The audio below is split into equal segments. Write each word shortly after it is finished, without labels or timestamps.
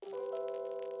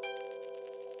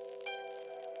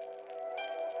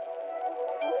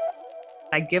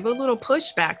I give a little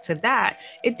pushback to that.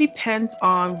 It depends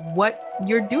on what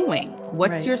you're doing.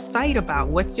 What's Right. your site about?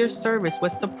 What's your service?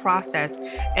 What's the process?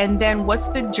 And then what's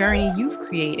the journey you've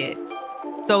created?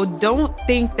 So don't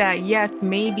think that, yes,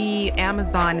 maybe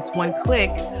Amazon is one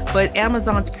click, but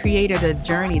Amazon's created a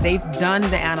journey. They've done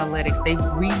the analytics, they've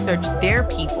researched their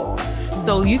people.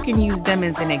 So you can use them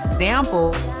as an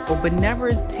example, but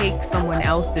never take someone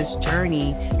else's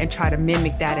journey and try to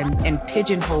mimic that and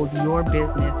pigeonhole your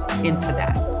business into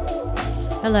that.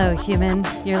 Hello, human.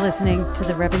 You're listening to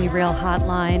the Revenue Reel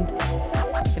Hotline.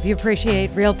 If you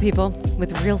appreciate real people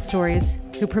with real stories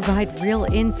who provide real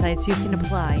insights you can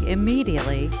apply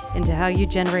immediately into how you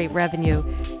generate revenue,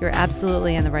 you're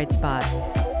absolutely in the right spot.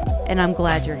 And I'm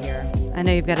glad you're here. I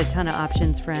know you've got a ton of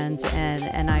options, friends,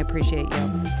 and I appreciate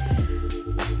you.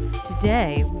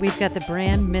 Today, we've got the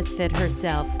brand misfit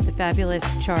herself, the fabulous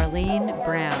Charlene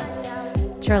Brown.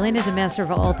 Charlene is a master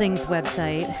of all things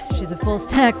website. She's a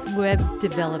full-stack web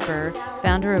developer,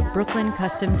 founder of Brooklyn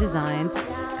Custom Designs,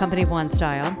 company One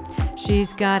Style.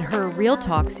 She's got her Real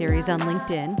Talk series on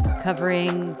LinkedIn,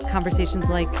 covering conversations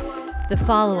like the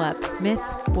follow-up, myth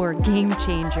or game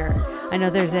changer. I know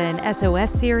there's an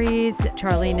SOS series.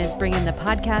 Charlene is bringing the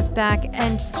podcast back,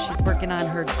 and she's working on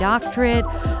her doctorate.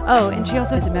 Oh, and she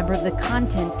also is a member of the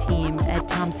content team at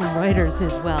Thomson Reuters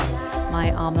as well,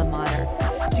 my alma mater.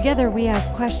 Together, we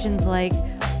ask questions like,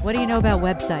 what do you know about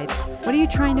websites? What are you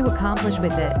trying to accomplish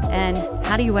with it? And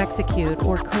how do you execute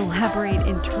or collaborate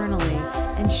internally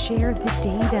and share the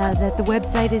data that the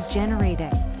website is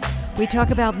generating? We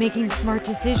talk about making smart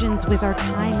decisions with our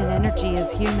time and energy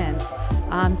as humans,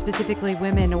 specifically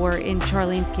women, or in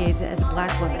Charlene's case, as a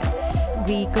Black woman.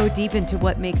 We go deep into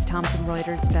what makes Thomson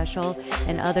Reuters special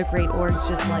and other great orgs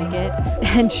just like it.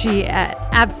 And she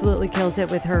absolutely kills it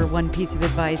with her one piece of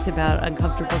advice about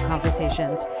uncomfortable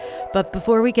conversations. But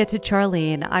before we get to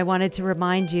Charlene, I wanted to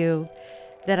remind you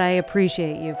that I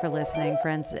appreciate you for listening,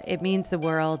 friends. It means the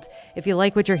world. If you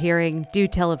like what you're hearing, do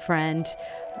tell a friend.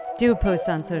 Do a post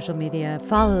on social media,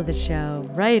 follow the show,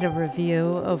 write a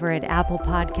review over at Apple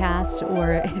Podcasts,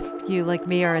 or if you, like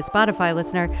me, are a Spotify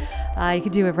listener, you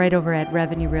can do it right over at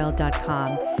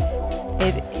revenuereel.com.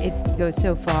 It goes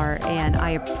so far, and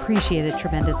I appreciate it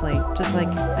tremendously, just like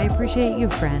I appreciate you,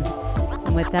 friend.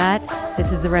 And with that,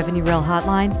 this is the Revenue Reel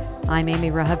Hotline. I'm Amy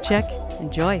Rahovchik.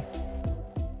 Enjoy.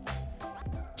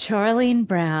 Charlene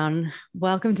Brown,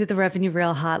 welcome to the Revenue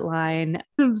Reel Hotline.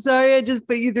 I'm sorry I just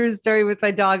put you through a story with my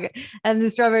dog and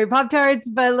the strawberry Pop-Tarts,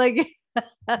 but like,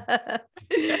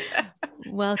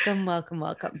 welcome.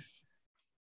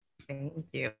 Thank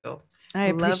you. I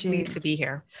appreciate Lovely to be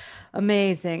here.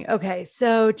 Amazing. Okay.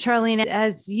 So Charlene,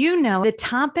 as you know, the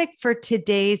topic for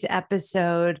today's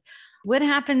episode, what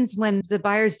happens when the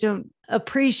buyers don't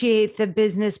appreciate the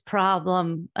business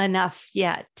problem enough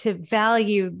yet to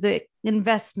value the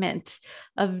investment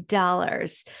of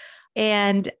dollars?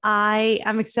 And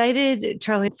I'm excited,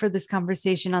 Charlie, for this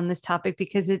conversation on this topic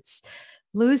because it's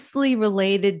loosely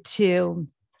related to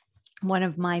one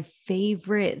of my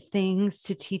favorite things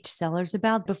to teach sellers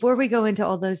about. Before we go into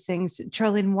all those things,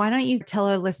 Charlene, why don't you tell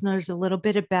our listeners a little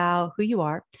bit about who you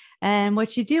are and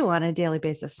what you do on a daily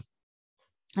basis?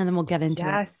 And then we'll get into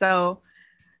it. So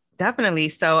definitely.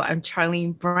 So I'm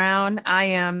Charlene Brown. I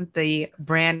am the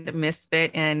brand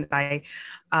misfit, and I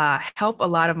help a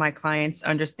lot of my clients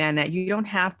understand that you don't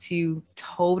have to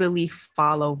totally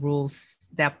follow rules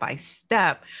step by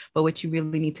step, but what you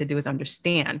really need to do is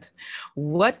understand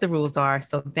what the rules are,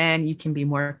 so then you can be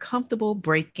more comfortable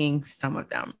breaking some of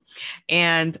them.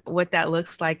 And what that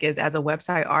looks like is, as a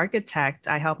website architect,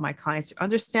 I help my clients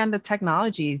understand the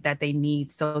technology that they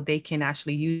need so they can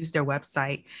actually use their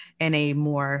website in a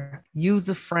more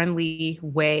user-friendly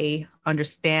way,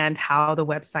 understand how the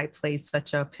website plays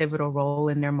such a pivotal role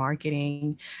in their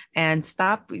marketing, and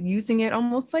stop using it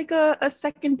almost like a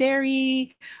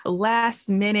secondary, last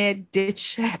minute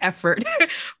ditch effort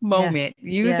moment.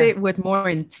 Use it with more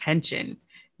intention.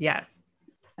 Yes.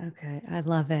 Okay. I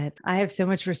love it. I have so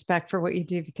much respect for what you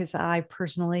do because I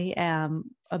personally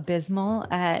am abysmal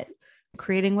at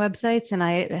creating websites. And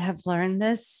I have learned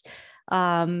this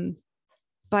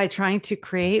by trying to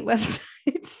create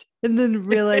websites and then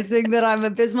realizing that I'm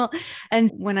abysmal. And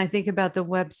when I think about the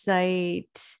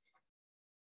website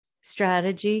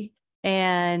strategy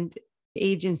and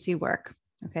agency work,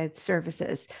 okay, it's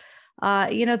services,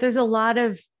 there's a lot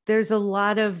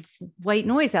of white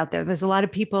noise out there. There's a lot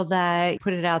of people that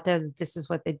put it out there that this is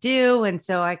what they do. And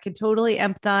so I can totally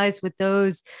empathize with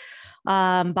those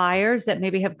buyers that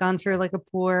maybe have gone through like a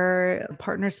poor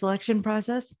partner selection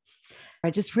process. I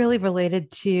just really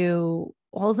related to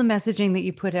all the messaging that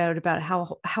you put out about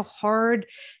how hard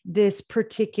this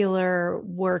particular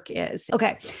work is.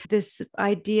 Okay, this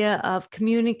idea of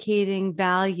communicating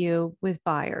value with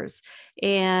buyers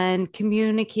and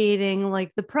communicating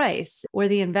like the price or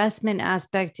the investment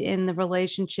aspect in the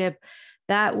relationship.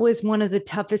 That was one of the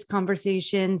toughest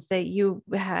conversations that you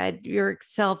had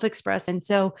yourself expressed. And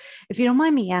so, if you don't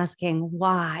mind me asking,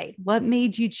 why? What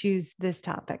made you choose this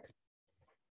topic?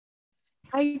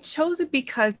 I chose it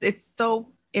because it's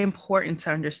so important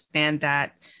to understand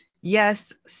that,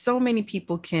 yes, so many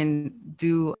people can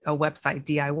do a website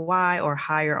DIY or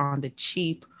hire on the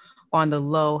cheap, on the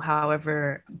low,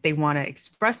 however they want to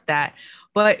express that.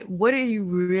 But what are you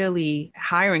really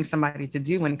hiring somebody to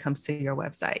do when it comes to your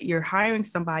website? You're hiring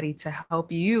somebody to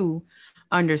help you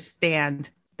understand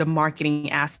the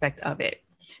marketing aspect of it,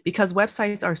 because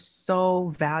websites are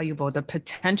so valuable. The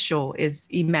potential is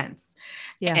immense.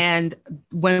 Yeah. And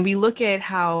when we look at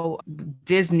how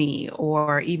Disney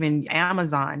or even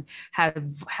Amazon have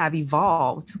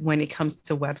evolved when it comes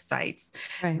to websites,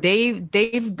 Right.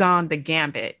 they've gone the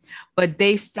gambit, but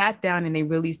they sat down and they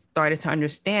really started to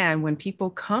understand when people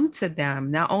come to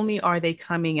them, not only are they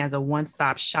coming as a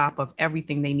one-stop shop of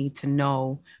everything they need to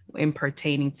know in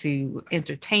pertaining to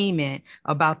entertainment,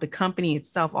 about the company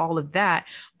itself, all of that,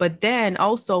 but then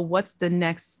also what's the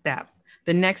next step?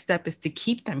 The next step is to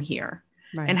keep them here.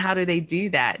 Right. And how do they do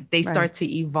that? They start to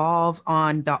evolve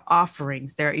on the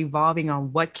offerings. They're evolving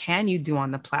on what can you do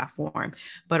on the platform.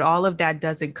 But all of that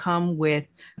doesn't come with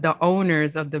the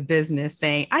owners of the business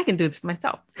saying, I can do this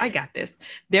myself. I got this.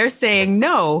 They're saying,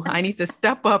 no, I need to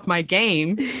step up my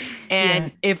game.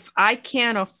 And if I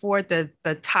can't afford the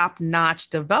top-notch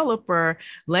developer,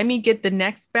 let me get the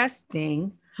next best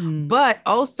thing. But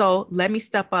also let me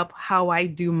step up how I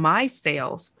do my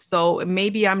sales. So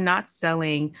maybe I'm not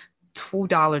selling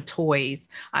 $2 toys.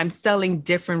 I'm selling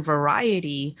different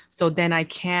variety. So then I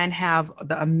can have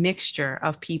a mixture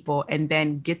of people and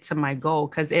then get to my goal,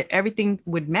 because everything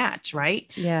would match,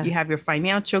 right? Yeah. You have your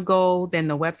financial goal, then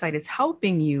the website is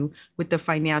helping you with the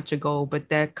financial goal, but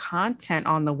the content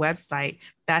on the website,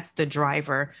 that's the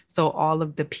driver. So all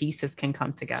of the pieces can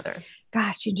come together.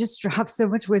 Gosh, you just dropped so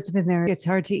much wisdom in there. It's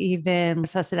hard to even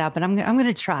suss it out, but I'm going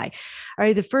to try. All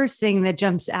right. The first thing that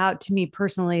jumps out to me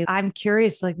personally, I'm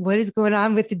curious, like what is going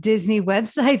on with the Disney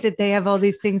website that they have all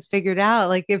these things figured out?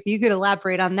 Like if you could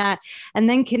elaborate on that and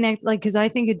then connect, like, cause I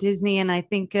think of Disney and I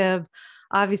think of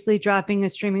obviously dropping a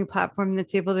streaming platform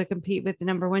that's able to compete with the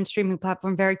number one streaming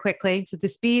platform very quickly. So the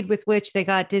speed with which they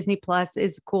got Disney Plus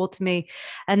is cool to me.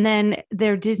 And then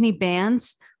their Disney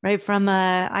bands, right? From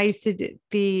I used to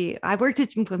be, I worked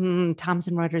at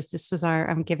Thomson Reuters. This was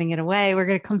I'm giving it away. We're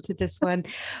going to come to this one,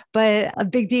 but a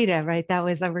big data, right? That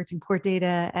was, I worked in Port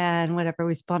Data and whatever.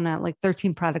 We spun out like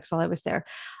 13 products while I was there.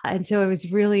 And so I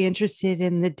was really interested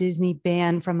in the Disney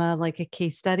band from like a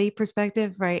case study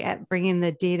perspective, right? At bringing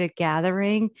the data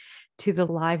gathering to the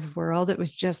live world. It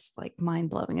was just like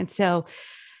mind blowing. And so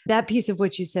that piece of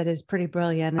what you said is pretty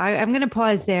brilliant. I'm going to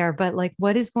pause there, but like,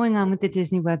 what is going on with the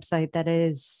Disney website that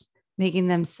is making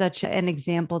them such an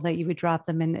example that you would drop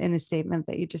them in a statement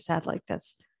that you just had like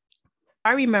this?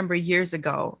 I remember years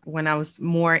ago when I was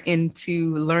more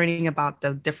into learning about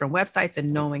the different websites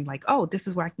and knowing like, oh, this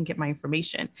is where I can get my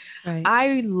information. Right.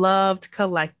 I loved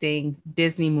collecting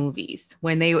Disney movies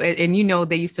when they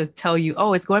used to tell you,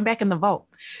 oh, it's going back in the vault.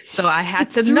 So I had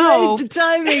to know the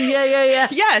timing. Yeah.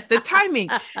 Yes, the timing.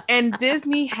 And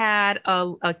Disney had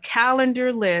a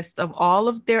calendar list of all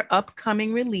of their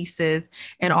upcoming releases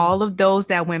and all of those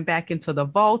that went back into the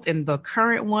vault and the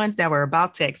current ones that were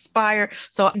about to expire.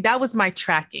 So that was my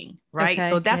tracking, right? Okay.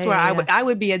 So that's where I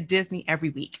would be at Disney every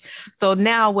week. So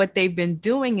now what they've been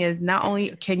doing is not only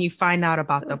can you find out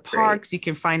about the parks, you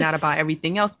can find out about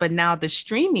everything else, but now the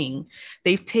streaming,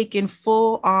 they've taken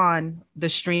full on the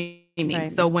streaming.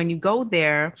 Right. So when you go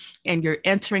there and you're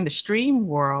entering the stream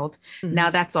world, now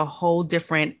that's a whole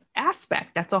different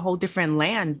aspect. That's a whole different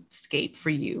landscape for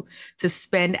you to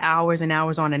spend hours and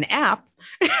hours on an app.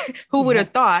 Who would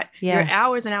have thought your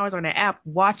hours and hours on an app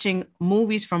watching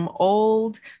movies from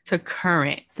old to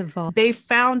current? They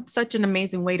found such an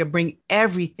amazing way to bring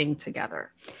everything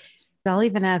together. I'll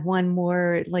even add one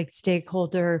more like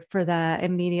stakeholder for the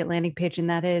immediate landing page, and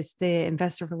that is the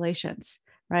investor relations,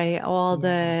 right? All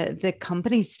the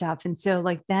company stuff. And so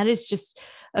like that is just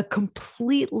a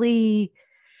completely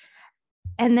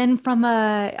And then from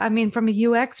a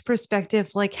UX perspective,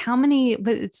 like how many,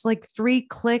 but it's like 3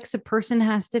 clicks a person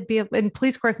has to be, and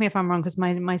please correct me if I'm wrong, because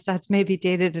my stats may be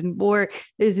dated and or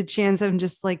there's a chance I'm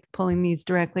just like pulling these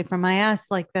directly from my ass.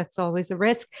 Like that's always a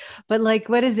risk. But like,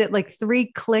 what is it? Like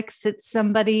 3 clicks that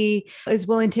somebody is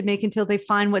willing to make until they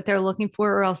find what they're looking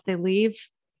for or else they leave.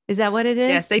 Is that what it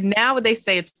Yes, is? they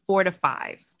say it's 4 to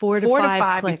 5. Four to Four to five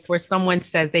five before clicks. someone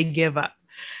says they give up.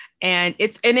 And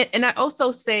I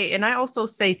also say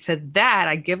to that,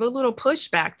 I give a little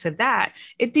pushback to that.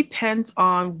 It depends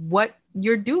on what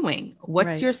you're doing.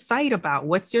 What's Right. your site about?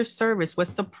 What's your service?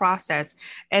 What's the process?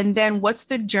 And then what's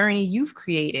the journey you've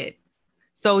created?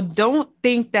 So don't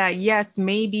think that, yes,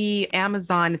 maybe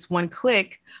Amazon is 1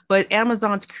 click, but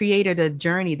Amazon's created a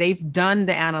journey. They've done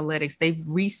the analytics, they've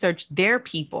researched their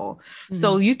people.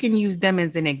 So Mhm. you can use them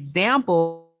as an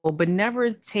example, but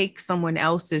never take someone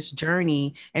else's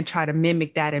journey and try to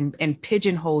mimic that and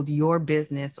pigeonhole your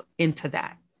business into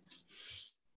that.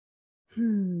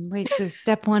 Wait, so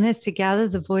step one is to gather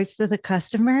the voice of the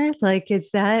customer? Like,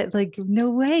 is that like, no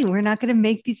way, we're not going to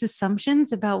make these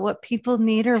assumptions about what people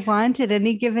need or want at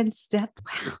any given step?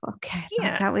 Wow. Okay. I thought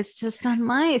Yeah. that was just on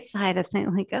my side of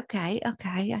things. Like, okay.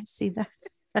 Okay. I see that.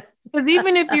 Because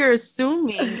even if you're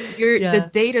assuming, the Yeah.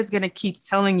 data is going to keep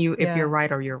telling you if you're Yeah.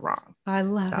 right or you're wrong. I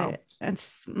love So it.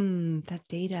 That's that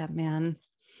data, man.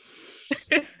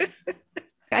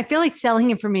 I feel like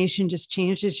selling information just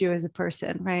changes you as a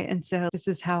person, right? And so this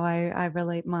is how I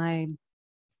relate my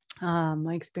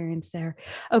experience there.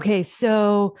 Okay,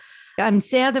 so I'm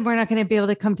sad that we're not going to be able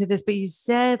to come to this, but you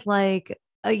said like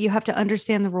you have to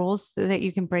understand the rules so that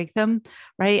you can break them,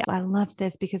 right? I love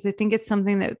this because I think it's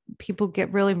something that people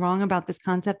get really wrong about this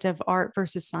concept of art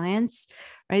versus science,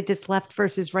 right? This left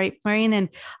versus right brain. And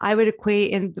I would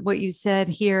equate in what you said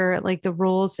here, like the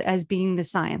rules as being the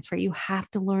science, right? You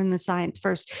have to learn the science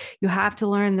first. You have to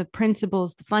learn the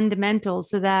principles, the fundamentals,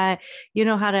 so that you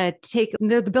know how to take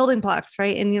the building blocks,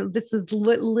 right? And this is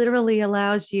what literally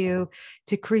allows you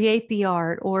to create the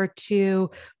art or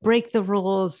to break the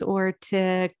rules or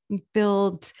to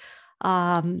build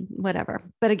whatever.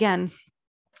 But again,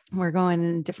 we're going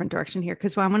in a different direction here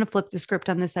because I want to flip the script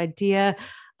on this idea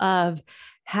of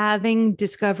having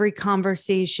discovery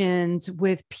conversations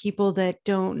with people that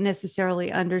don't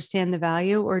necessarily understand the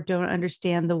value or don't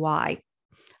understand the why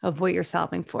of what you're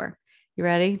solving for. You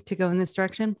ready to go in this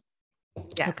direction?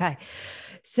 yes. Okay.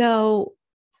 So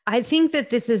I think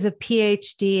that this is a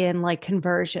PhD in like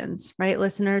conversions, right,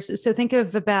 listeners? So think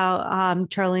of about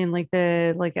Charlie and like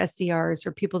the like SDRs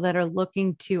or people that are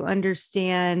looking to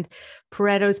understand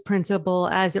Pareto's principle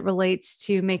as it relates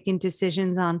to making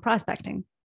decisions on prospecting,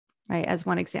 right? As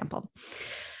one example.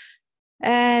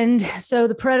 And so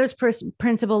the Pareto's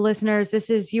principle, listeners,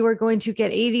 this is you are going to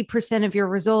get 80% of your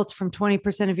results from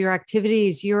 20% of your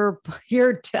activities. Your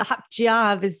top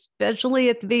job, especially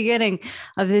at the beginning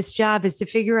of this job, is to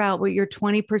figure out what your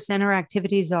 20% or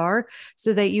activities are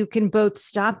so that you can both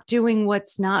stop doing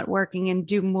what's not working and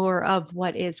do more of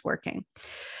what is working.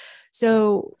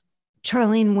 So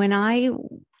Charlene,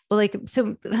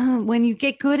 when you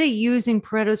get good at using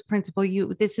Pareto's principle,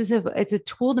 it's a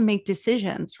tool to make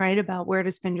decisions, right? About where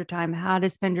to spend your time, how to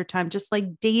spend your time, just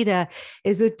like data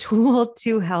is a tool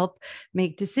to help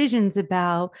make decisions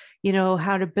about,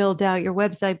 how to build out your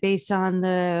website based on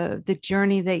the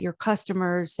journey that your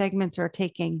customer segments are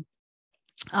taking.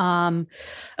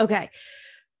 Okay.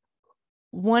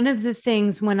 One of the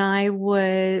things when I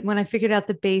figured out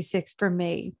the basics for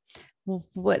me,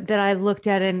 what that I looked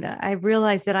at and I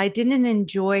realized that I didn't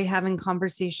enjoy having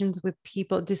conversations with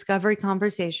people, discovery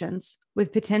conversations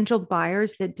with potential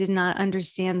buyers that did not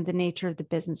understand the nature of the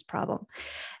business problem.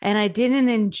 And I didn't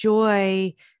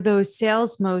enjoy those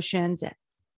sales motions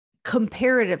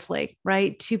comparatively,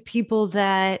 right, to people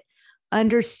that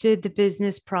understood the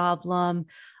business problem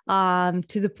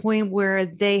to the point where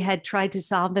they had tried to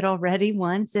solve it already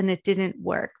once and it didn't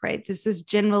work, right? This is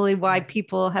generally why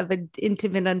people have an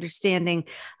intimate understanding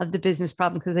of the business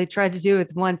problem because they tried to do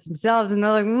it once themselves and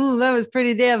they're like, that was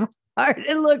pretty damn hard.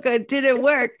 And look, it didn't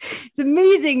work. It's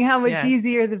amazing how much Yes.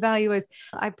 easier the value is.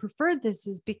 I preferred this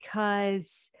is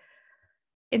because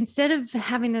instead of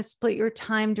having to split your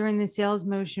time during the sales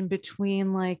motion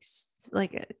between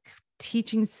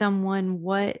teaching someone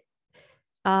what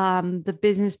the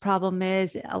business problem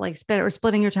is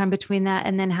splitting your time between that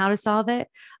and then how to solve it,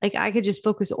 like I could just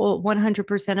focus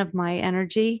 100% of my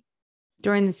energy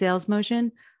during the sales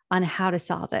motion on how to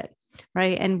solve it,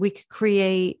 right? And we could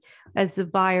create as the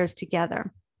buyers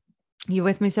together. You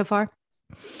with me so far?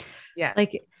 Yes.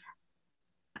 Like,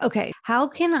 okay, how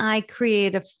can I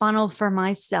create a funnel for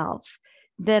myself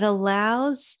that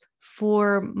allows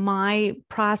for my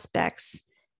prospects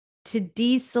to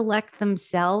deselect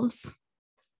themselves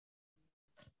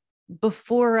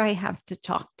before I have to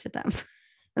talk to them?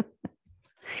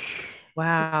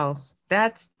 Wow.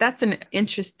 That's an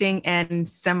interesting and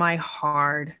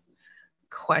semi-hard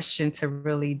question to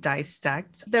really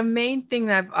dissect. The main thing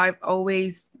that I've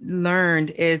always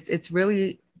learned is it's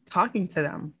really talking to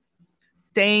them,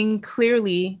 saying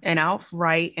clearly and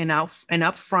outright and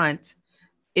upfront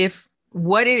if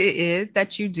what it is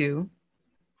that you do,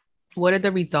 what are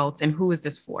the results, and who is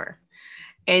this for?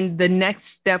 And the next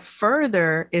step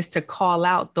further is to call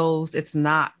out those it's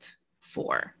not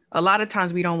for. A lot of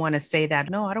times we don't want to say that.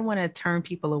 No, I don't want to turn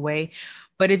people away.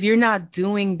 But if you're not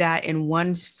doing that in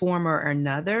one form or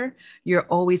another, you're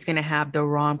always going to have the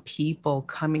wrong people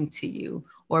coming to you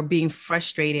or being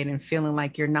frustrated and feeling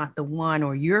like you're not the one,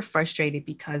 or you're frustrated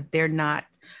because they're not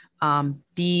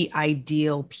the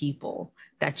ideal people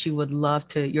that you would love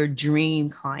to, your dream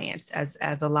clients,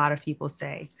 as a lot of people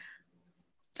say.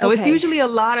 So It's usually a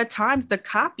lot of times the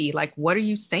copy, like, what are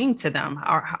you saying to them?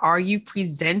 Are you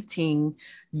presenting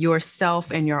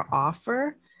yourself and your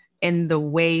offer in the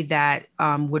way that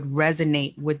would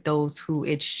resonate with those who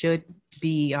it should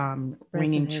be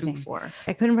ringing true for?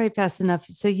 I couldn't write fast enough.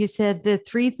 So you said the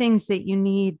 3 things that you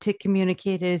need to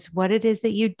communicate is what it is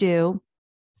that you do.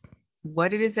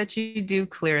 What it is that you do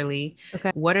clearly.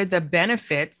 Okay. What are the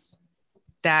benefits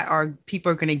that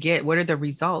people are going to get? What are the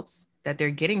results that they're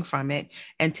getting from it?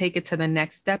 And take it to the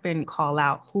next step and call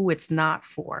out who it's not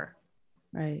for.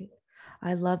 Right.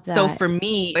 I love that. So for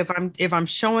me, if I'm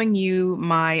showing you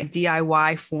my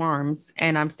DIY forms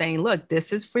and I'm saying, look,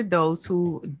 this is for those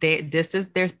who this is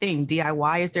their thing.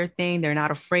 DIY is their thing. They're not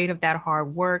afraid of that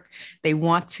hard work. They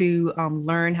want to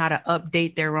learn how to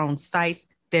update their own sites.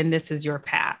 Then this is your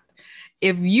path.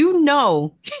 If you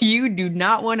know you do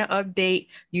not want to update,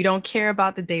 you don't care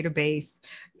about the database,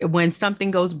 when something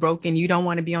goes broken, you don't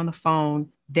want to be on the phone,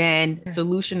 then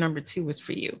solution number 2 is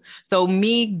for you. So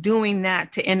me doing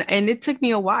that and it took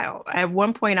me a while. At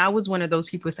one point, I was one of those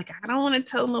people who's like, I don't want to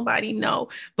tell nobody no,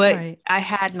 but I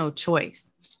had no choice.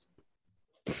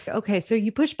 Okay. So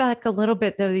you push back a little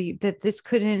bit though,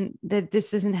 that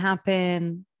this doesn't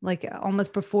happen like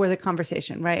almost before the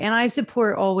conversation. Right. And I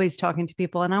support always talking to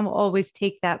people, and I will always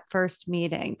take that first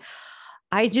meeting.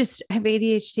 I just have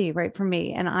ADHD, right, for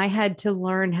me. And I had to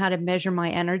learn how to measure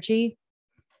my energy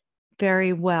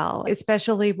very well,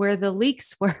 especially where the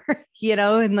leaks were,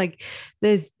 and like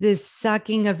this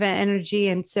sucking of energy.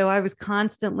 And so I was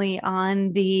constantly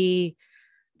on the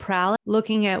prowl,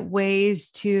 looking at ways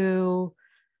to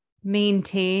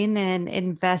maintain and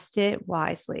invest it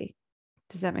wisely.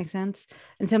 Does that make sense?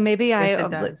 And so maybe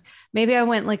I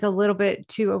went like a little bit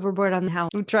too overboard on how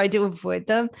I tried to avoid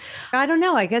them. I don't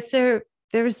know. I guess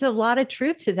there's a lot of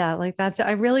truth to that. Like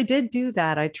I really did do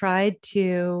that. I tried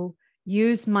to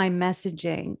use my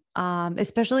messaging,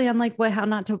 especially on like how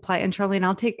not to apply. And Charlene,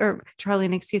 I'll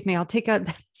take out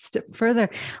that step further.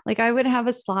 Like I would have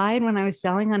a slide when I was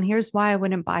selling on here's why I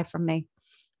wouldn't buy from me.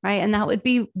 Right. And that would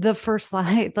be the first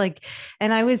slide. Like,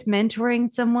 and I was mentoring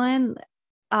someone,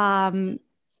 and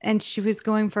she was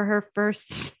going for her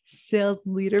first sales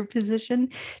leader position.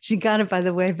 She got it, by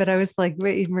the way, but I was like,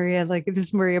 wait, Maria, like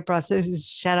this Maria process is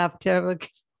shut up to her. Like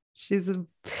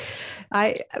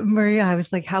Maria, I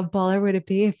was like, how baller would it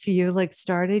be if you like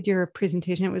started your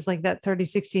presentation? It was like that 30,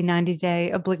 60, 90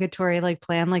 day obligatory like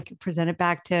plan, like present it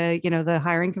back to, the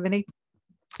hiring committee.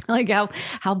 Like how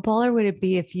baller would it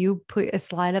be if you put a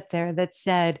slide up there that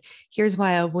said, here's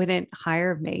why I wouldn't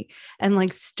hire me, and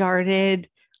like started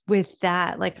with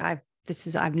that. Like I've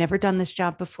never done this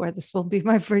job before. This will be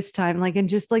my first time. Like, and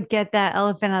just like get that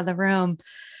elephant out of the room.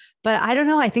 But I don't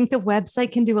know. I think the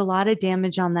website can do a lot of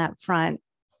damage on that front.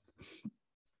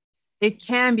 It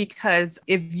can, because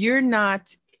if you're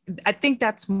not, I think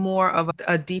that's more of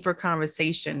a deeper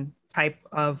conversation type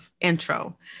of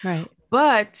intro. Right.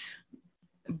 But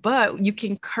you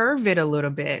can curve it a little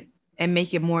bit and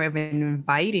make it more of an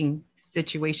inviting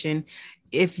situation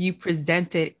if you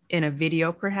present it in a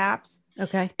video, perhaps.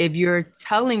 Okay. If you're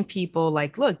telling people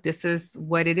like, look, this is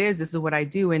what it is, this is what I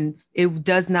do, and it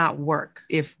does not work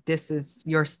if this is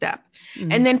your step.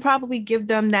 Mm-hmm. And then probably give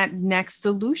them that next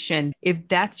solution. If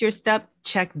that's your step,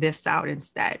 check this out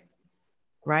instead.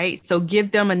 right? So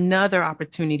give them another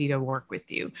opportunity to work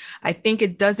with you. I think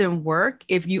it doesn't work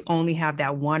if you only have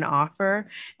that one offer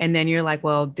and then you're like,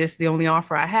 well, this is the only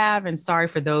offer I have and sorry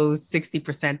for those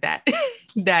 60% that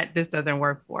that this doesn't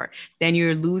work for. Then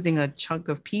you're losing a chunk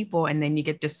of people and then you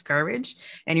get discouraged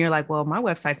and you're like, well, my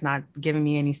website's not giving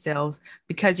me any sales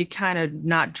because you're kind of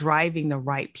not driving the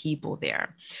right people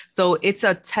there. So it's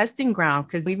a testing ground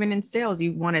because even in sales,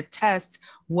 you want to test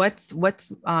what's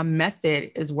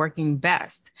method is working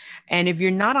best. And if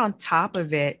you're not on top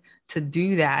of it to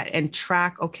do that and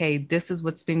track, okay, this is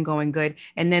what's been going good,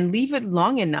 and then leave it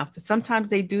long enough. Sometimes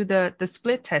they do the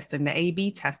split testing, the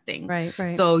A/B testing. Right.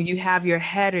 So you have your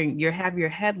heading, you have your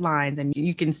headlines, and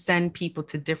you can send people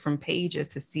to different pages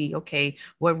to see, okay,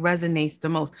 what resonates the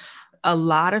most. A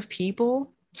lot of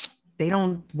people, they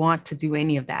don't want to do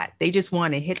any of that. They just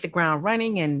want to hit the ground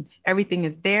running and everything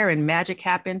is there and magic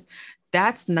happens.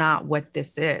 That's not what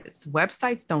this is.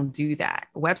 Websites don't do that.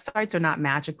 Websites are not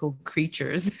magical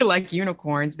creatures like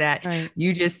unicorns that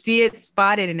you just see it,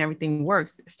 spot it, and everything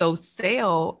works. So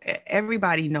sale,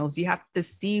 everybody knows you have to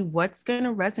see what's going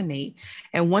to resonate.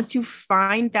 And once you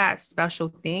find that special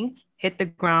thing, hit the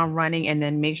ground running and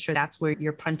then make sure that's where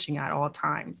you're punching at all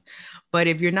times. But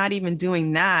if you're not even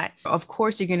doing that, of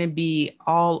course, you're going to be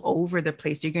all over the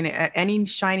place. You're going to, any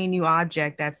shiny new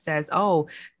object that says, oh,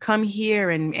 come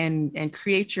here and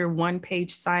create your one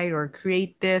page site or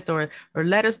create this or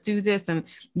let us do this. And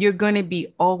you're going to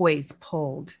be always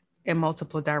pulled in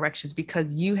multiple directions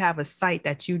because you have a site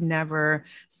that you never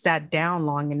sat down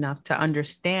long enough to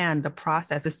understand the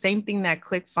process. The same thing that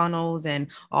ClickFunnels and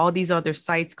all these other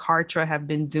sites, Kartra, have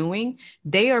been doing.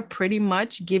 They are pretty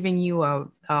much giving you a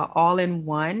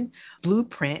all-in-one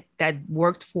blueprint that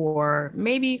worked for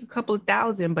maybe a couple of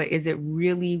thousand, but is it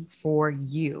really for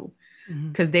you?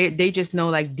 Because they just know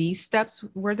like these steps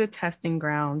were the testing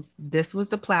grounds. This was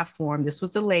the platform. This was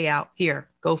the layout. Here,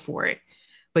 go for it.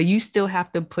 But you still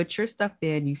have to put your stuff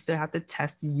in. You still have to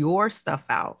test your stuff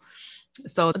out.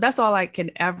 So that's all I can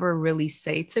ever really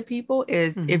say to people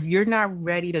is if you're not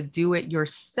ready to do it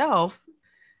yourself,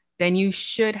 then you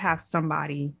should have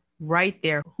somebody right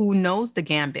there who knows the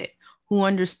gambit, who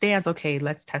understands, okay,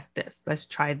 let's test this. Let's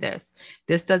try this.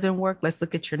 This doesn't work. Let's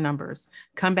look at your numbers.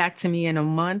 Come back to me in a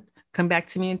month. Come back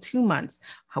to me in 2 months.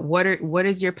 What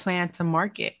is your plan to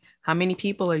market? How many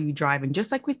people are you driving?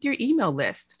 Just like with your email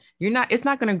list, it's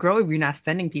not going to grow if you're not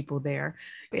sending people there.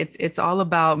 It's all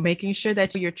about making sure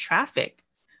that your traffic,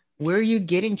 where are you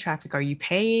getting traffic? Are you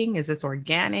paying? Is this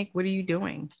organic? What are you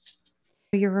doing?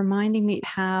 You're reminding me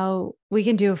how we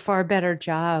can do a far better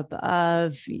job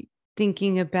of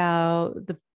thinking about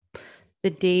the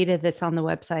data that's on the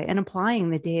website and applying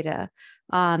the data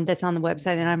that's on the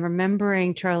website. And I'm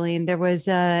remembering, Charlene, there was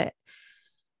a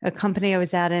company I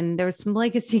was at, and there was some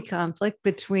legacy conflict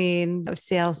between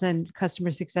sales and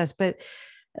customer success, but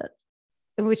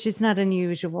which is not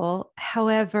unusual.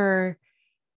 However,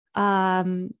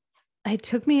 it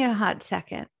took me a hot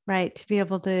second, right, to be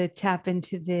able to tap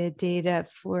into the data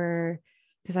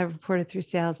because I reported through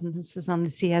sales, and this was on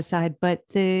the CS side, but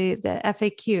the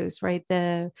FAQs, right,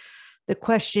 the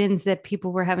questions that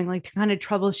people were having, like kind of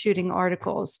troubleshooting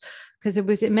articles. Because it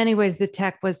was in many ways, the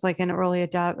tech was like an early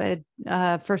adopted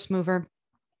first mover.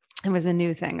 It was a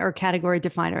new thing or category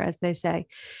definer, as they say.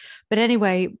 But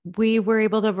anyway, we were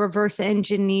able to reverse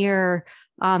engineer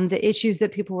the issues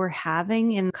that people were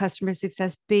having in customer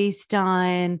success based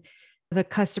on the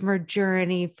customer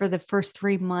journey for the first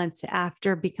 3 months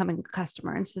after becoming a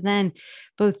customer. And so then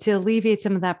both to alleviate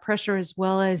some of that pressure as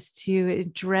well as to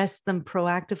address them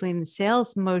proactively in the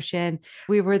sales motion,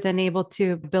 we were then able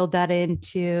to build that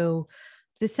into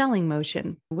the selling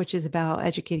motion, which is about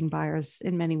educating buyers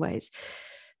in many ways.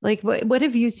 Like, what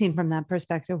have you seen from that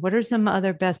perspective? What are some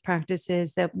other best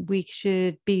practices that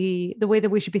the way that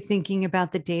we should be thinking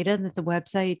about the data that the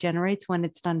website generates when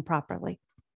it's done properly?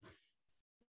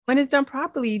 When it's done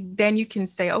properly, then you can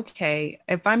say, okay,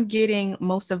 if I'm getting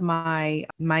most of my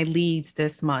leads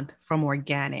this month from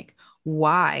organic,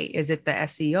 why? Is it the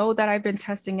SEO that I've been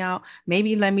testing out?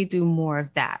 Maybe let me do more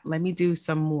of that. Let me do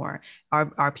some more.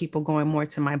 Are people going more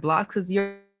to my blog? Because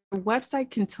your website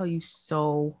can tell you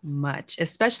so much,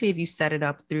 especially if you set it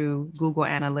up through Google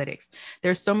Analytics.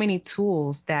 There's so many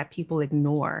tools that people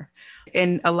ignore.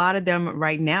 And a lot of them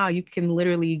right now, you can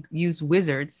literally use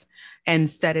wizards and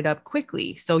set it up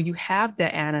quickly. So you have the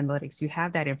analytics, you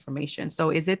have that information.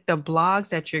 So is it the blogs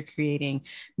that you're creating?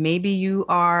 Maybe you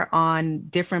are on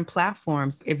different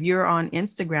platforms. If you're on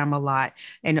Instagram a lot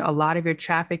and a lot of your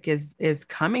traffic is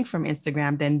coming from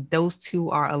Instagram, then those two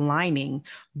are aligning.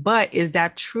 But is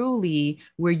that truly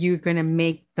where you're going to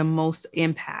make the most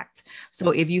impact? So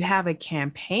if you have a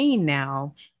campaign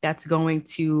now that's going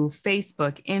to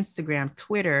Facebook, Instagram,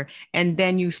 Twitter, and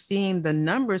then you're seeing the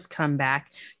numbers come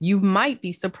back, you might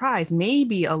be surprised.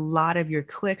 Maybe a lot of your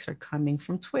clicks are coming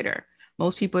from Twitter.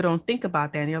 Most people don't think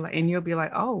about that. And you'll be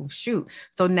like, oh, shoot.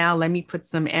 So now let me put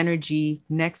some energy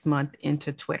next month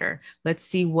into Twitter. Let's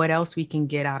see what else we can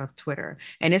get out of Twitter.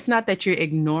 And it's not that you're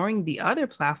ignoring the other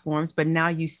platforms, but now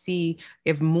you see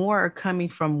if more are coming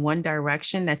from one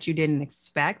direction that you didn't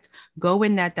expect, go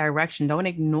in that direction. Don't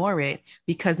ignore it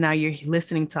because now you're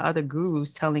listening to other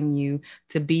gurus telling you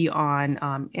to be on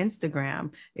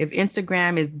Instagram. If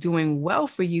Instagram is doing well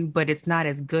for you, but it's not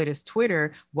as good as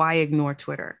Twitter, why ignore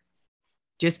Twitter?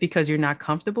 Just because you're not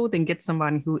comfortable, then get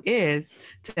somebody who is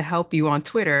to help you on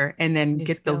Twitter and then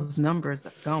get those numbers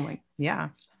going. Yeah.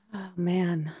 Oh,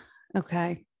 man.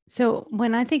 Okay. So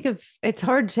when I think of, it's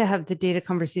hard to have the data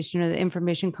conversation or the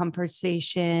information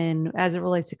conversation as it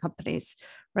relates to companies,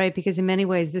 right? Because in many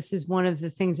ways, this is one of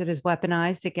the things that is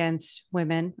weaponized against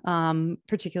women,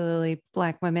 particularly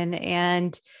Black women.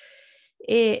 And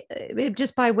it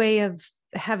just by way of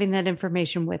having that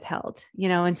information withheld,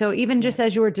 and so even just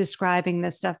as you were describing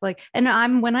this stuff, like,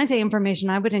 and when I say information,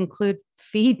 I would include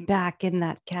feedback in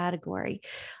that category.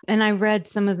 And I read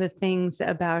some of the things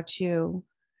about you,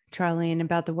 Charlie, and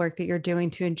about the work that you're doing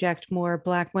to inject more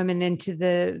Black women into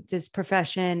this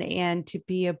profession and to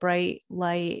be a bright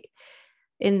light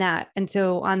in that. And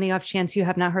so on the off chance you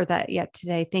have not heard that yet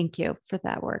today, thank you for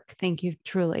that work. Thank you,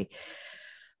 truly.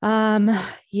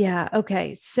 Yeah.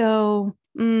 Okay. So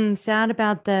sad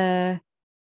about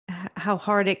how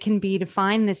hard it can be to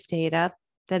find this data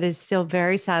that is still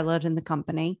very siloed in the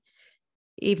company,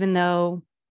 even though,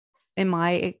 in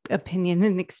my opinion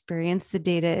and experience, the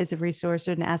data is a resource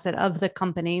or an asset of the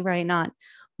company, right? Not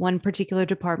one particular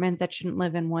department that shouldn't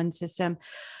live in one system.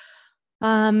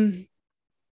 But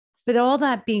all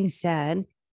that being said,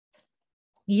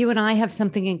 you and I have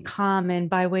something in common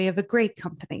by way of a great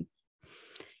company.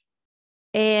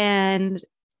 And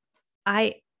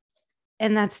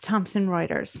that's Thomson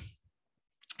Reuters.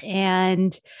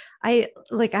 And I've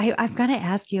got to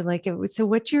ask you, like, so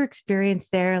what's your experience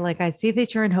there? Like, I see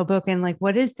that you're in Hoboken. Like,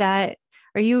 what is that?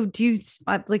 Do you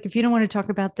like, if you don't want to talk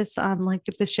about this on like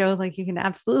the show, like you can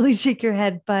absolutely shake your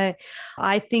head, but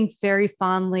I think very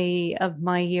fondly of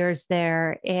my years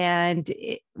there and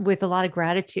with a lot of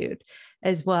gratitude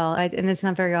as well. And it's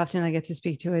not very often I get to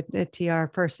speak to a TR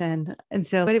person. And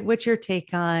so what's your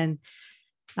take on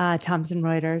Thomson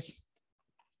Reuters?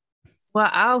 Well,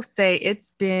 I'll say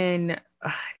it's been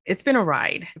a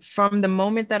ride. From the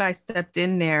moment that I stepped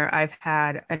in there, I've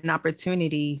had an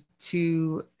opportunity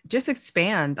to just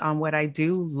expand on what I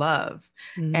do love,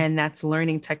 and that's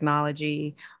learning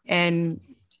technology and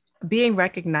being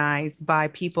recognized by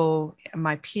people,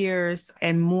 my peers,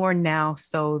 and more now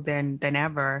so than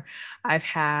ever. I've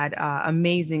had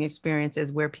amazing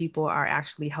experiences where people are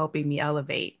actually helping me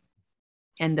elevate.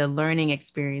 And the learning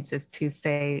experiences to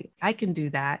say, I can do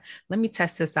that. Let me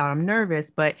test this out. I'm nervous,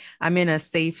 but I'm in a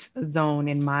safe zone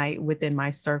within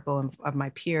my circle of my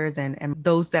peers and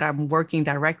those that I'm working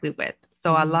directly with.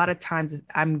 So a lot of times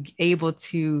I'm able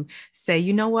to say,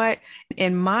 you know what,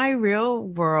 in my real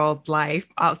world life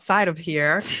outside of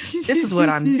here, this is what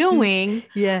I'm doing.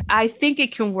 Yeah. I think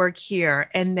it can work here.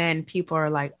 And then people are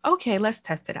like, okay, let's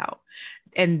test it out.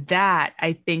 And that,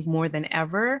 I think, more than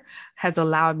ever has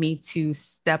allowed me to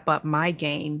step up my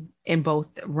game in both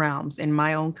realms, in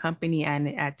my own company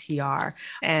and at TR.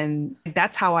 And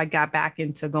that's how I got back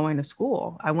into going to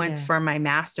school. I went for my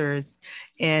master's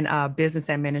in business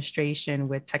administration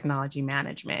with technology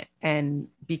management. And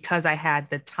because I had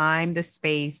the time, the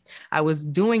space, I was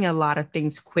doing a lot of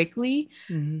things quickly.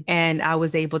 And I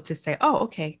was able to say, oh,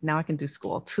 okay, now I can do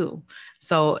school too.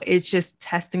 So it's just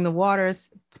testing the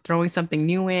waters, throwing something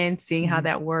new in, seeing how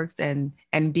that works, and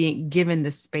being given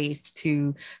the space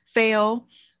to fail,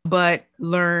 but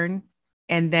learn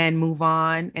and then move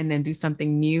on and then do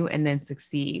something new and then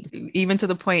succeed. Even to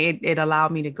the point it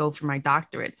allowed me to go for my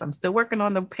doctorates. I'm still working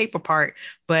on the paper part,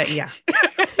 but yeah.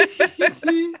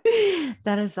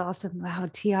 That is awesome. Wow.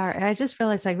 TR. I just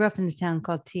realized I grew up in a town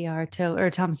called TR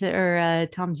Toms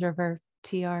River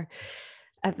TR.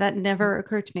 That never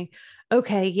occurred to me.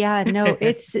 Okay. Yeah, no,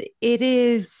 it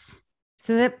is.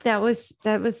 So that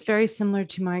was very similar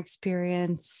to my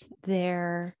experience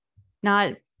there.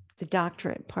 Not the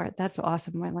doctorate part. That's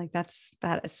awesome. Right? Like that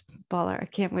is baller. I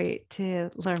can't wait to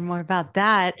learn more about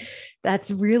that.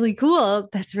 That's really cool.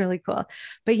 That's really cool.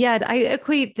 But yeah, I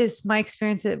equate this, my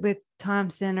experience with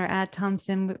Thomson or at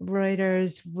Thomson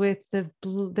Reuters with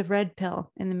the red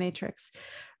pill in the Matrix.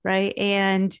 Right.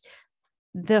 And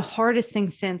the hardest thing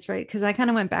since, right? Because I kind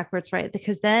of went backwards, right?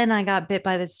 Because then I got bit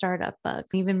by the startup bug,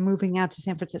 even moving out to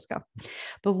San Francisco.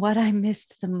 But what I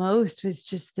missed the most was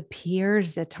just the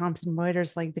peers at Thomson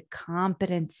Reuters, like the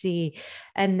competency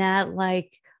and that,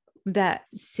 like, that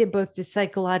both the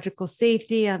psychological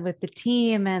safety and with the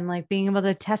team and like being able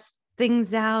to test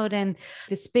things out and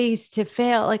the space to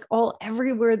fail, like all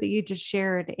everywhere that you just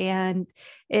shared. And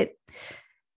it,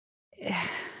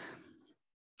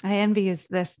 I envy is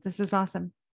this. This is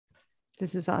awesome.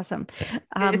 This is awesome.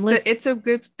 It's a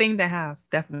good thing to have,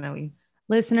 definitely.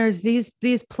 Listeners,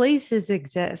 these places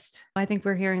exist. I think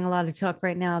we're hearing a lot of talk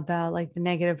right now about like the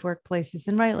negative workplaces,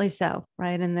 and rightly so,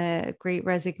 right? And the great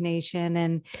resignation,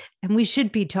 and we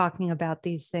should be talking about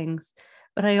these things.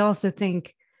 But I also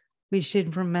think we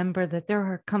should remember that there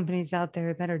are companies out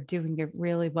there that are doing it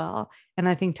really well. And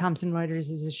I think Thomson Reuters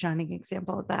is a shining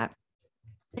example of that.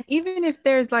 Even if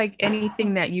there's like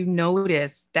anything that you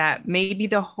notice that maybe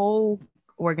the whole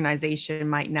organization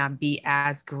might not be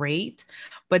as great,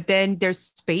 but then there's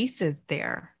spaces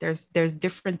there. There's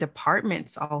different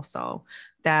departments also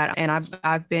that, and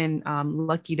I've been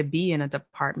lucky to be in a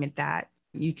department that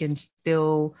you can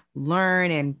still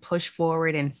learn and push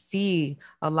forward and see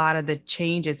a lot of the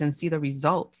changes and see the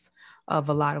results of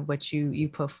a lot of what you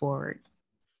put forward.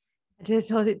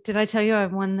 Did I tell you I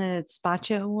won the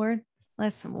Spacha Award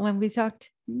when we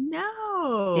talked?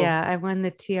 No. Yeah, I won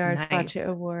the TR Spacha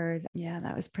Award. Yeah,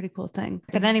 that was a pretty cool thing.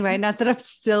 But anyway, not that I'm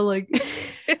still like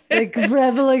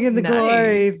reveling in the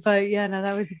glory, but yeah, no,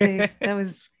 that was big. That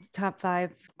was top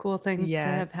 5 cool things to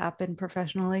have happened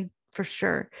professionally for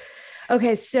sure.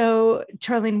 Okay, so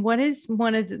Charlene, what is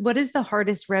the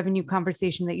hardest revenue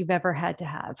conversation that you've ever had to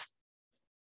have?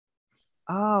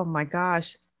 Oh my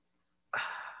gosh.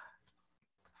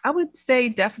 I would say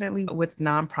definitely with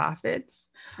nonprofits.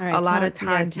 Right, a lot of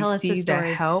times you see the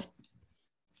help.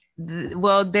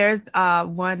 Well, there's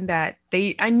one that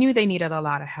I knew they needed a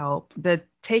lot of help. The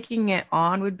taking it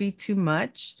on would be too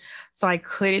much. So I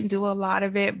couldn't do a lot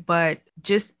of it, but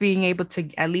just being able to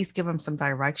at least give them some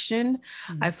direction,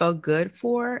 I felt good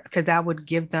for, because that would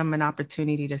give them an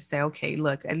opportunity to say, okay,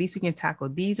 look, at least we can tackle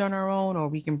these on our own, or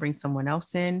we can bring someone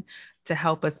else in to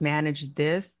help us manage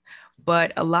this.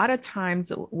 But a lot of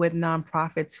times with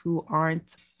nonprofits who aren't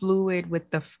fluid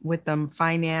with the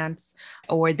finance,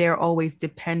 or they're always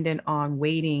dependent on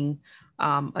waiting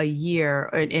a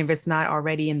year, and if it's not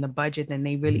already in the budget, then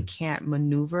they really can't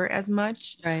maneuver as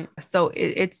much. Right. So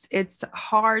it's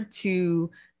hard to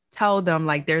tell them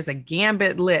like there's a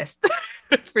gambit list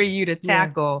for you to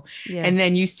tackle. Yeah. And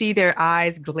then you see their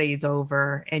eyes glaze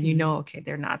over and you know, okay,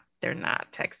 they're not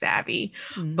tech savvy,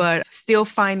 but still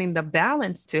finding the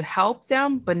balance to help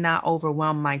them, but not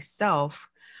overwhelm myself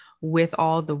with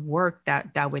all the work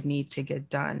that would need to get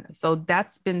done. So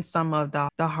that's been some of the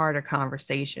harder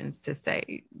conversations, to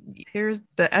say, here's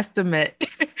the estimate.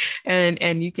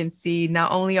 and you can see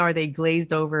not only are they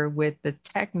glazed over with the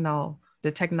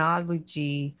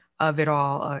technology of it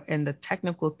all, and the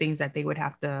technical things that they would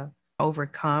have to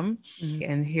overcome.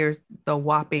 And here's the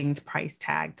whopping price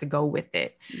tag to go with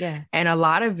it. Yeah. And a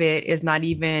lot of it is not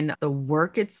even the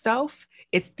work itself,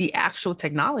 it's the actual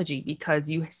technology, because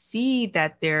you see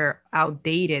that they're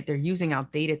outdated, they're using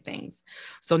outdated things.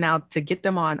 So now to get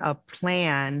them on a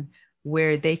plan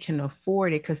where they can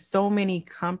afford it, because so many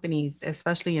companies,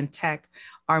 especially in tech,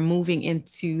 are moving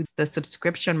into the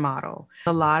subscription model.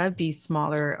 A lot of these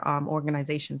smaller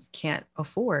organizations can't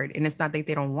afford, and it's not that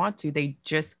they don't want to, they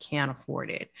just can't afford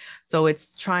it. So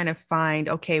it's trying to find,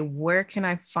 okay, where can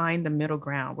I find the middle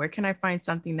ground? Where can I find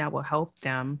something that will help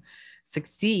them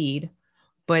succeed,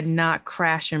 but not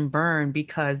crash and burn,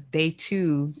 because they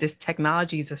too, this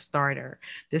technology is a starter.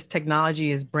 This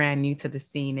technology is brand new to the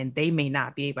scene, and they may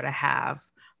not be able to have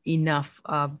enough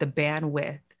of the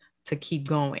bandwidth to keep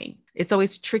going. It's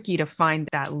always tricky to find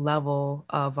that level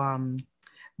of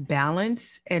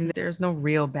balance, and there's no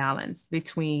real balance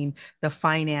between the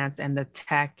finance and the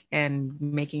tech and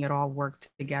making it all work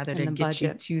together to get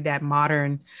budget. You to that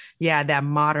modern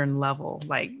level.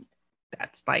 Like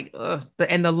that's like,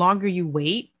 and the longer you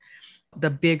wait, the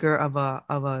bigger of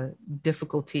a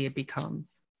difficulty it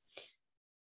becomes.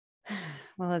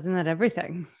 Well, isn't that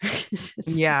everything?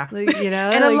 Yeah.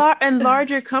 And and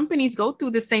larger companies go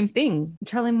through the same thing.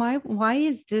 Charlene, why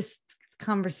is this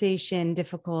conversation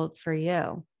difficult for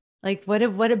you? Like,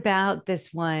 what about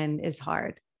this one is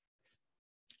hard?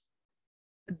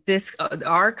 This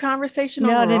our conversation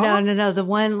No, no, no, overall. no, no. The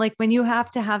one like when you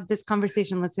have to have this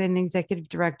conversation, let's say an executive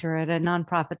director at a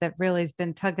nonprofit that really has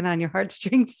been tugging on your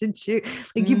heartstrings since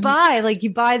Mhm. you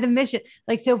buy the mission.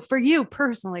 Like, so for you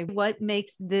personally, what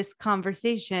makes this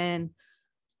conversation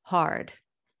hard?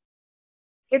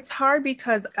 It's hard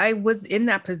because I was in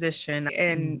that position Mm.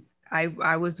 and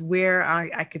I was where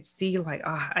I could see like,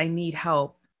 oh, I need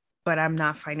help, but I'm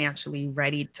not financially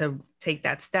ready to take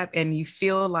that step. And you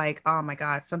feel like, oh my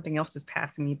God, something else is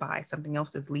passing me by, something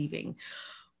else is leaving.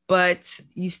 But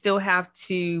you still have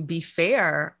to be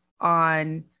fair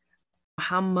on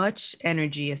how much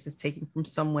energy is this taking from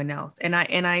someone else, and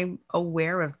I'm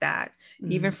aware of that.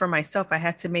 Even Mm. for myself, I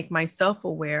had to make myself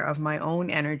aware of my own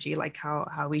energy, like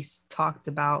how we talked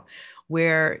about,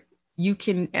 where you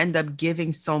can end up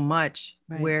giving so much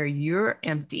Right. where you're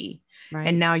empty and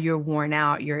Right. now you're worn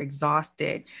out, you're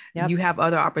exhausted. You Yep. have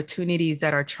other opportunities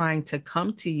that are trying to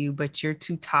come to you, but you're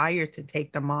too tired to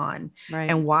take them on. Right.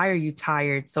 And why are you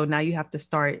tired? So now you have to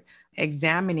start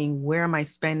examining, where am I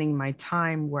spending my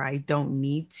time where I don't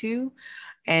need to?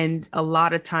 And a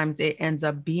lot of times it ends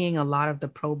up being a lot of the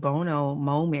pro bono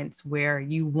moments where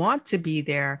you want to be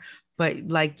there, but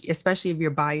like, especially if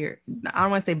you're by your, I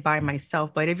don't want to say by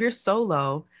myself, but if you're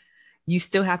solo, you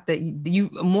still have to, you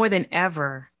more than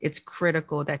ever, it's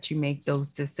critical that you make those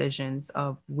decisions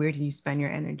of where do you spend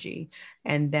your energy,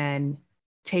 and then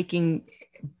taking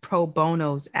pro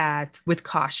bonos at with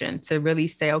caution to really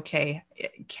say, okay,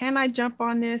 can I jump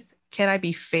on this? Can I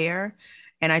be fair?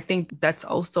 And I think that's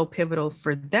also pivotal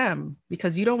for them,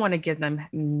 because you don't want to give them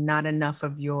not enough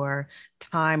of your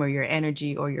time or your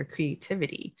energy or your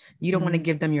creativity. You don't want to Mhm.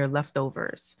 give them your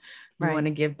leftovers. You want Right. to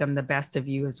give them the best of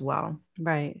you as well.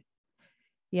 Right.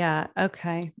 Yeah.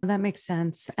 Okay. That makes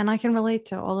sense. And I can relate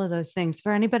to all of those things.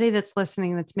 For anybody that's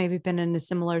listening that's maybe been in a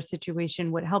similar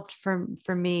situation, what helped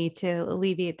for me to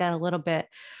alleviate that a little bit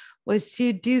was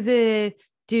to do the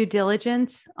due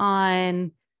diligence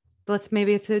on, let's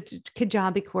maybe it's a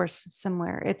Kajabi course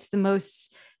somewhere. It's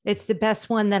the best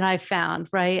one that I found,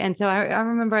 right? And so I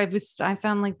remember I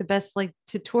found like the best like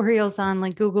tutorials on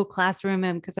like Google Classroom,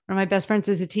 and because one of my best friends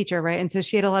is a teacher, right? And so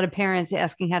she had a lot of parents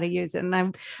asking how to use it.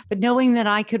 But knowing that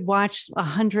I could watch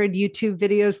 100 YouTube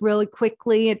videos really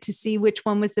quickly to see which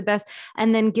one was the best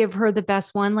and then give her the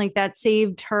best one, like that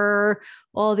saved her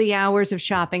all the hours of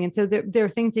shopping. And so there are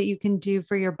things that you can do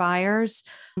for your buyers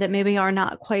that maybe are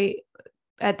not quite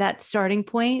at that starting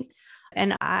point.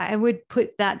 And I would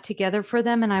put that together for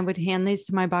them. And I would hand these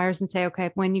to my buyers and say,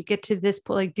 okay, when you get to this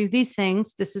point, like do these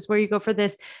things, this is where you go for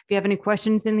this. If you have any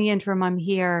questions in the interim, I'm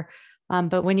here.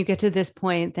 But when you get to this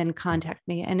point, then contact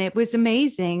me. And it was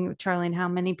amazing, Charlene, how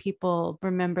many people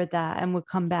remembered that and would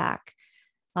come back.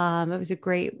 It was a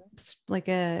great, like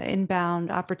a inbound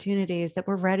opportunities that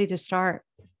we're ready to start.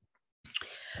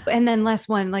 And then last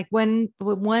one, like one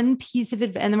piece of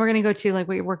it, and then we're going to go to like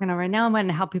what you're working on right now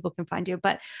and how people can find you.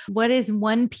 But what is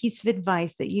one piece of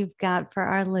advice that you've got for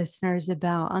our listeners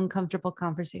about uncomfortable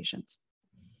conversations?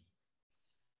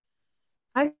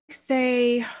 I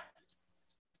say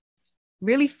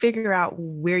really figure out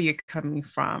where you're coming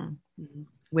from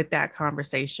with that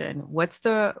conversation. What's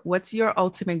your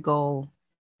ultimate goal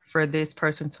for this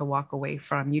person to walk away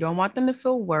from? You don't want them to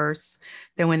feel worse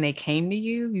than when they came to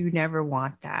you. You never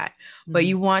want that. But Mm-hmm.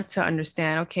 you want to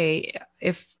understand, okay,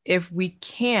 if we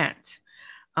can't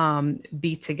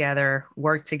be together,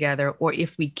 work together, or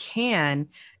if we can,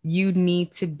 you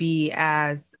need to be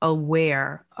as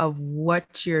aware of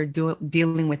what you're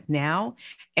dealing with now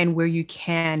and where you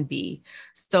can be.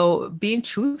 So being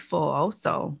truthful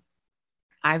also,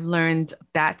 I've learned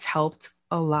that's helped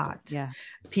a lot. Yeah.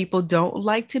 People don't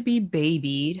like to be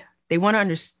babied. They want to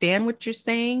understand what you're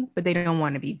saying, but they don't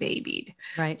want to be babied.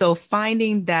 Right. So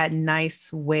finding that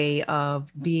nice way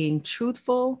of being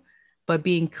truthful, but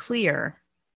being clear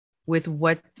with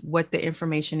what the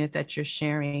information is that you're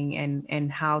sharing,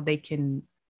 and how they can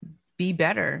be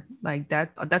better, like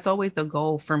that's always the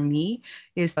goal for me,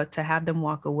 is to have them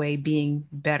walk away being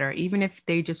better, even if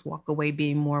they just walk away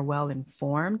being more well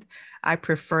informed. I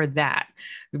prefer that,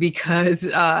 because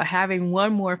having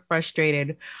one more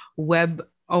frustrated website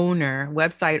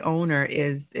owner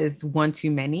is one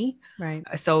too many. Right.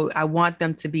 So I want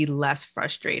them to be less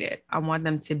frustrated. I want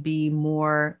them to be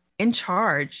more in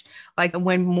charge. Like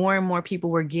when more and more people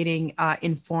were getting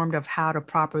informed of how to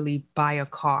properly buy a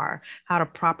car, how to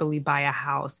properly buy a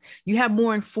house, you have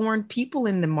more informed people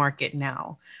in the market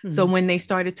now. So Mm-hmm. when they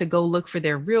started to go look for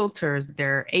their realtors,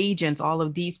 their agents, all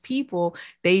of these people,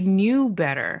 they knew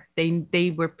better.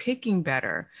 They were picking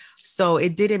better. So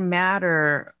it didn't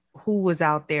matter who was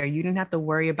out there. You didn't have to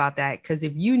worry about that, because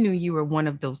if you knew you were one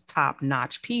of those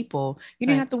top-notch people, you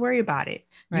didn't have to worry about it.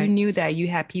 You knew that you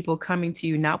had people coming to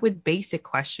you not with basic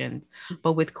questions,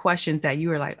 but with questions that you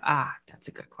were like, that's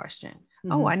a good question.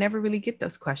 Oh, I never really get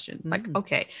those questions. Like,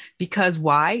 okay, because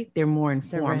why? They're more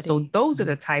informed. So those are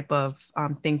the type of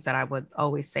things that I would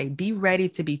always say. Be ready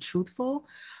to be truthful,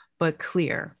 but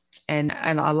clear. And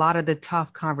a lot of the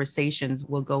tough conversations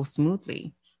will go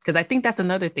smoothly. Because I think that's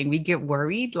another thing. We get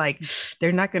worried, like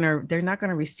they're not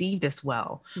gonna receive this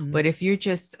well. But if you're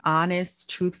just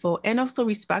honest, truthful, and also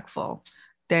respectful,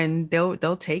 then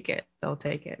they'll take it. They'll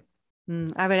take it.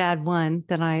 I would add one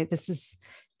that this is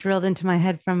drilled into my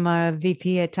head from a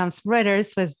VP at Thomson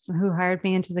Reuters, who hired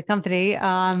me into the company.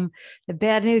 The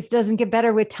bad news doesn't get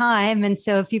better with time. And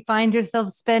so if you find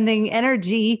yourself spending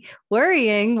energy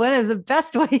worrying, one of the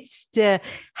best ways to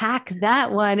hack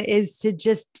that one is to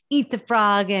just eat the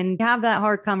frog and have that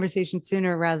hard conversation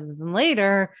sooner rather than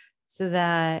later, so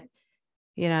that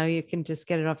you can just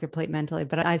get it off your plate mentally.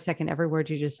 But I second every word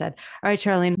you just said. All right,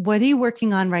 Charlene, what are you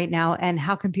working on right now, and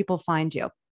how can people find you?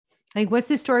 Like, what's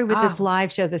the story with this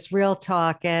live show, this Real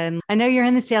Talk? And I know you're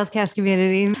in the Salescast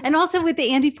community, and also with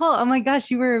the Andy Paul. Oh my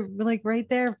gosh, you were like right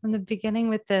there from the beginning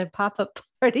with the pop-up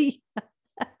party.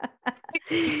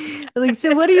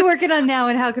 So what are you working on now,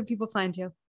 and how can people find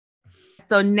you?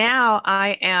 So now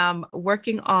I am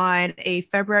working on a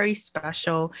February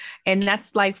special, and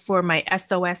that's like for my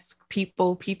SOS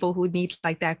people who need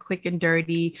like that quick and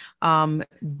dirty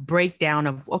breakdown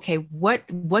of, okay,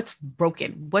 what's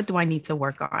broken? What do I need to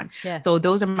work on? Yeah. So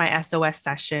those are my SOS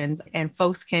sessions, and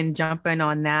folks can jump in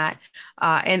on that.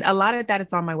 And a lot of that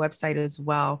is on my website as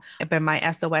well. But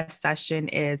my SOS session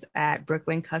is at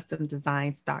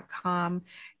brooklyncustomdesigns.com.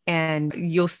 And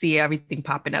you'll see everything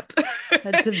popping up.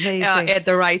 That's amazing. At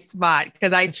the right spot,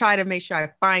 because I try to make sure I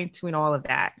fine tune all of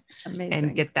that. Amazing.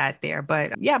 And get that there.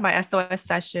 But yeah, my SOS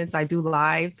sessions, I do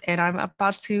lives, and I'm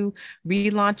about to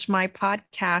relaunch my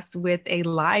podcast with a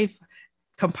live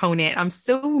component. I'm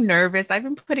so nervous. I've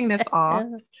been putting this off,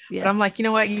 but I'm like, you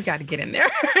know what? You got to get in there.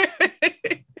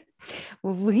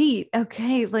 Wait,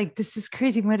 okay. Like, this is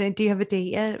crazy. Do you have a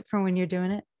date yet for when you're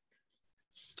doing it?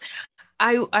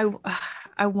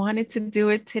 I wanted to do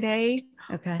it today,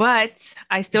 okay, but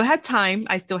I still have time.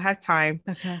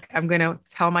 Okay. I'm going to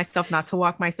tell myself not to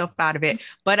walk myself out of it,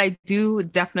 but I do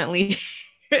definitely,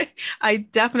 I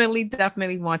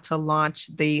definitely want to launch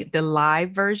the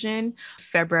live version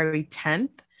February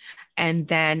 10th. And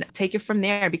then take it from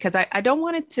there, because I don't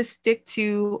want it to stick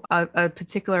to a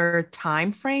particular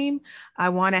time frame. I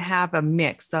want to have a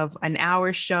mix of an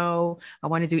hour show. I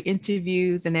want to do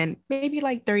interviews, and then maybe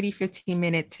like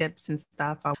 30-15-minute tips and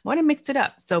stuff. I want to mix it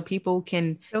up so people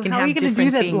can have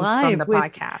different things from the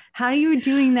podcast. How are you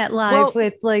doing that live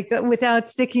without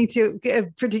sticking to a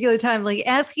particular time? Like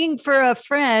asking for a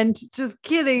friend? Just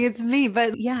kidding, it's me.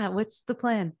 But yeah, what's the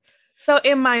plan? So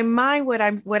in my mind,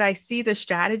 what I see the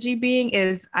strategy being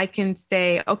is I can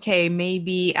say, okay,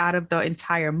 maybe out of the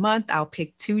entire month, I'll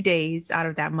pick 2 days out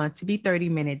of that month to be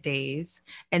 30-minute days.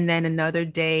 And then another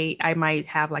day, I might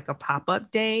have like a pop-up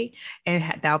day, and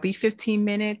that'll be 15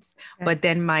 minutes. Okay. But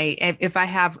then if I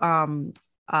have,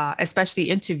 especially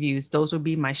interviews, those would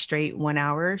be my straight 1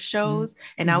 hour shows.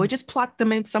 And I would just plot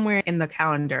them in somewhere in the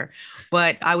calendar.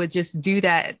 But I would just do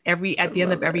that at the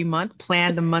end of every month,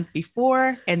 plan the month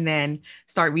before, and then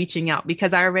start reaching out,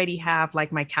 because I already have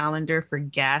like my calendar for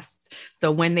guests.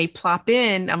 So when they plop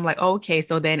in, I'm like, oh, okay,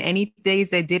 so then any days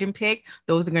they didn't pick,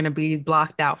 those are going to be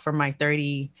blocked out for my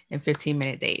 30 and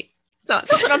 15-minute days. So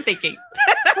that's what I'm thinking.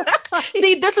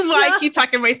 See, this is why I keep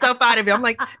talking myself out of it. I'm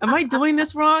like, am I doing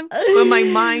this wrong? But my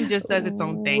mind just does its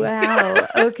own thing. Wow.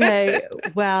 Okay.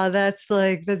 Wow. This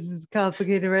is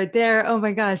complicated right there. Oh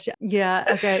my gosh. Yeah.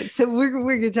 Okay. So we're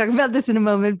going to talk about this in a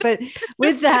moment. But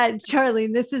with that,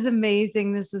 Charlene, this is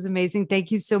amazing.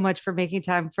 Thank you so much for making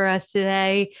time for us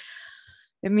today.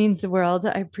 It means the world.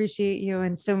 I appreciate you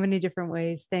in so many different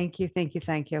ways. Thank you.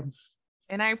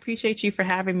 And I appreciate you for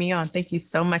having me on. Thank you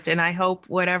so much. And I hope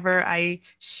whatever I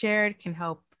shared can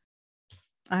help.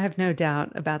 I have no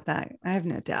doubt about that.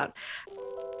 And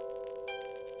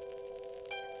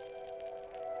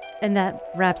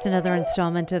that wraps another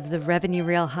installment of the Revenue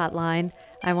Reel Hotline.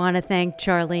 I want to thank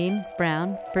Charlene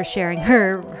Brown for sharing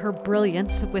her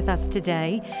brilliance with us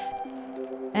today.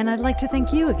 And I'd like to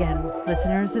thank you again,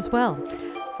 listeners, as well.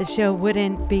 The show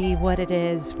wouldn't be what it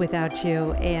is without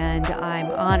you, and I'm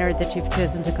honored that you've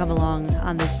chosen to come along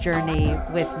on this journey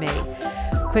with me.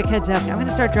 Quick heads up, I'm going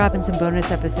to start dropping some bonus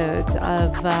episodes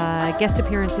of guest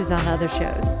appearances on other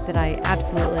shows that I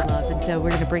absolutely love, and so we're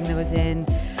going to bring those in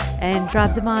and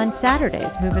drop them on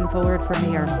Saturdays moving forward from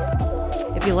here.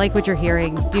 If you like what you're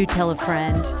hearing, do tell a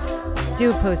friend. Do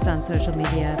a post on social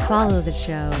media, follow the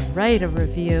show, write a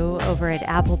review over at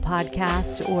Apple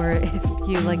Podcasts, or if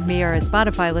you, like me, are a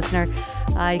Spotify listener,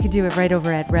 you can do it right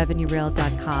over at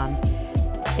revenuereel.com.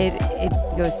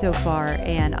 It goes so far,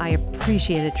 and I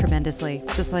appreciate it tremendously,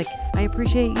 just like I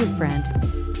appreciate you, friend.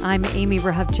 I'm Amy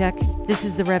Rahovchek. This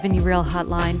is the Revenue Reel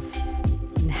Hotline,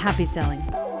 and happy selling.